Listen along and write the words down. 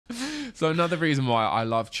So another reason why I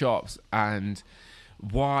love chops and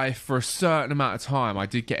why for a certain amount of time I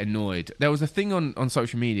did get annoyed. There was a thing on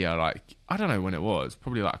social media, like, I don't know when it was,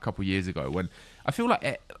 probably like a couple of years ago, when I feel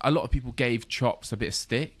like a lot of people gave chops a bit of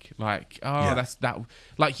stick. Like, that's that.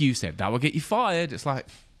 Like you said, that will get you fired. It's like,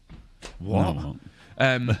 what?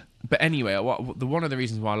 But anyway, one of the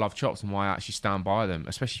reasons why I love chops and why I actually stand by them,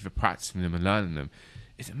 especially for practicing them and learning them,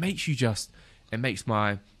 is it makes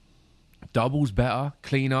my doubles better,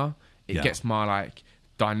 cleaner. It gets my like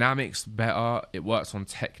dynamics better. It works on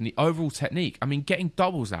overall technique. I mean, getting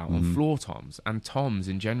doubles out on floor toms and toms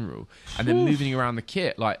in general, and then moving around the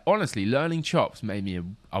kit. Like, honestly, learning chops made me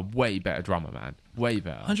a way better drummer, man. Way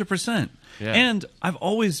better. 100%. Yeah. And I've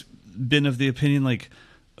always been of the opinion, like,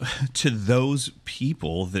 to those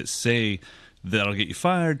people that say that'll get you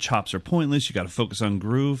fired, chops are pointless, you got to focus on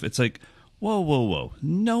groove. It's like, whoa.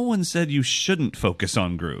 No one said you shouldn't focus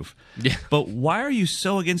on groove. Yeah. But why are you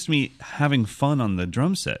so against me having fun on the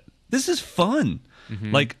drum set? This is fun.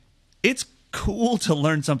 Like, it's cool to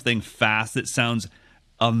learn something fast that sounds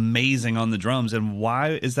amazing on the drums. And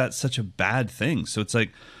why is that such a bad thing? So it's like,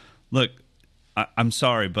 look, I'm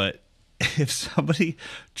sorry, but if somebody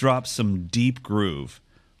drops some deep groove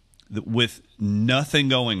with nothing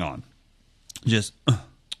going on, just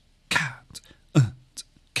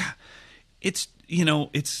it's, you know,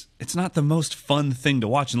 it's not the most fun thing to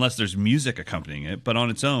watch unless there's music accompanying it, but on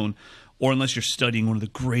its own, or unless you're studying one of the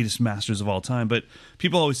greatest masters of all time. But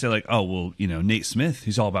people always say, like, oh, well, you know, Nate Smith,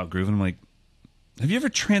 he's all about groove. And I'm like, have you ever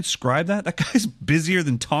transcribed that? That guy's busier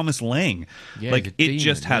than Thomas Lang. Yeah, like, it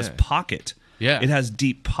just has pocket. Yeah. It has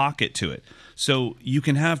deep pocket to it. So you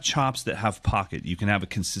can have chops that have pocket. You can have a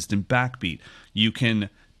consistent backbeat. You can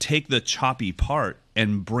take the choppy part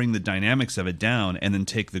and bring the dynamics of it down, and then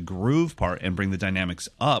take the groove part and bring the dynamics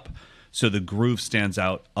up so the groove stands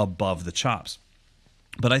out above the chops.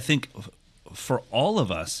 But I think for all of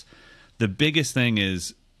us, the biggest thing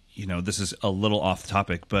is, you know, this is a little off the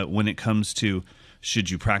topic, but when it comes to should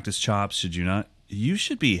you practice chops, should you not, you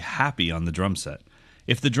should be happy on the drum set.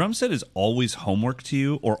 If the drum set is always homework to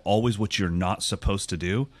you or always what you're not supposed to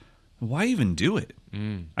do, why even do it?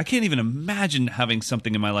 I can't even imagine having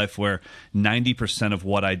something in my life where 90% of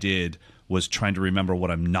what I did was trying to remember what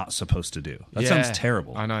I'm not supposed to do. That sounds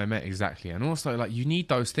terrible. I know, mate, exactly. And also, like, you need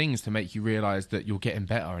those things to make you realize that you're getting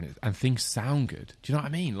better and things sound good. Do you know what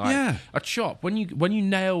I mean? Like, a chop, when you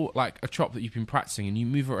nail, like, a chop that you've been practicing and you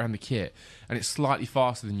move it around the kit and it's slightly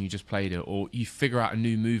faster than you just played it, or you figure out a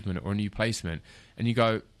new movement or a new placement and you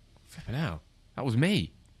go, flipping out, that was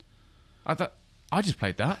me. I just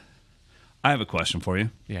played that. I have a question for you.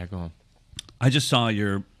 Yeah, go on. I just saw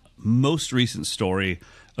your most recent story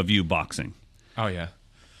of you boxing. Oh, yeah.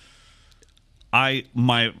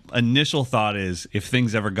 My initial thought is, if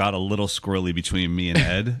things ever got a little squirrely between me and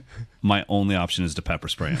Ed, my only option is to pepper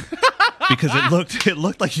spray him. Because it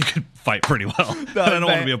looked like you could fight pretty well. No, and I don't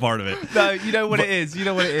want to be a part of it. No, you know what it is? You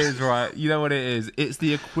know what it is, right? You know what it is? It's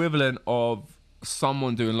the equivalent of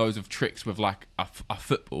someone doing loads of tricks with, like, a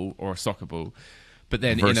football or a soccer ball, but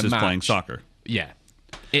then versus in a match, playing soccer. Yeah.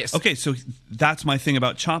 Okay, so that's my thing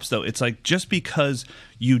about chops, though. It's like, just because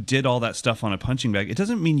you did all that stuff on a punching bag, it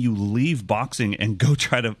doesn't mean you leave boxing and go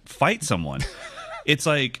try to fight someone. It's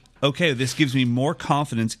like, okay, this gives me more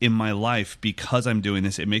confidence in my life because I'm doing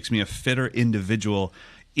this. It makes me a fitter individual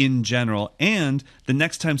in general. And the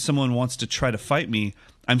next time someone wants to try to fight me,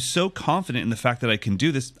 I'm so confident in the fact that I can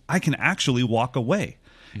do this, I can actually walk away.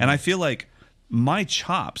 And I feel like my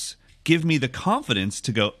chops give me the confidence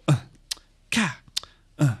to go,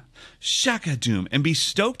 shaka doom, and be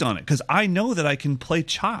stoked on it, because I know that I can play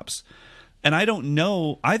chops. And I don't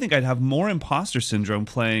know, I think I'd have more imposter syndrome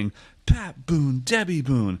playing Pat Boone, Debbie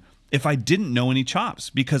Boone, if I didn't know any chops,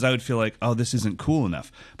 because I would feel like, oh, this isn't cool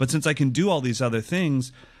enough. But since I can do all these other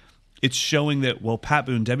things, it's showing that, well, Pat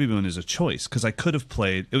Boone, Debbie Boone is a choice, because I could have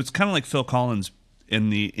played, it was kind of like Phil Collins in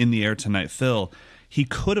the Air Tonight Phil. He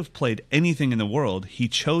could have played anything in the world. He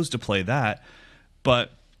chose to play that,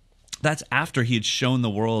 but that's after he had shown the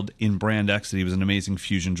world in Brand X that he was an amazing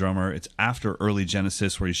fusion drummer. It's after early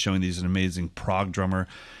Genesis where he's showing he's an amazing prog drummer.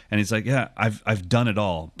 And he's like, yeah, I've done it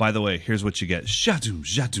all. By the way, here's what you get. Shadoom,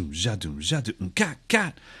 shadoom, shadoom, shadoom, cat,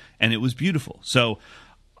 cat. And it was beautiful. So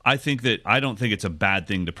I don't think it's a bad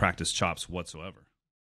thing to practice chops whatsoever.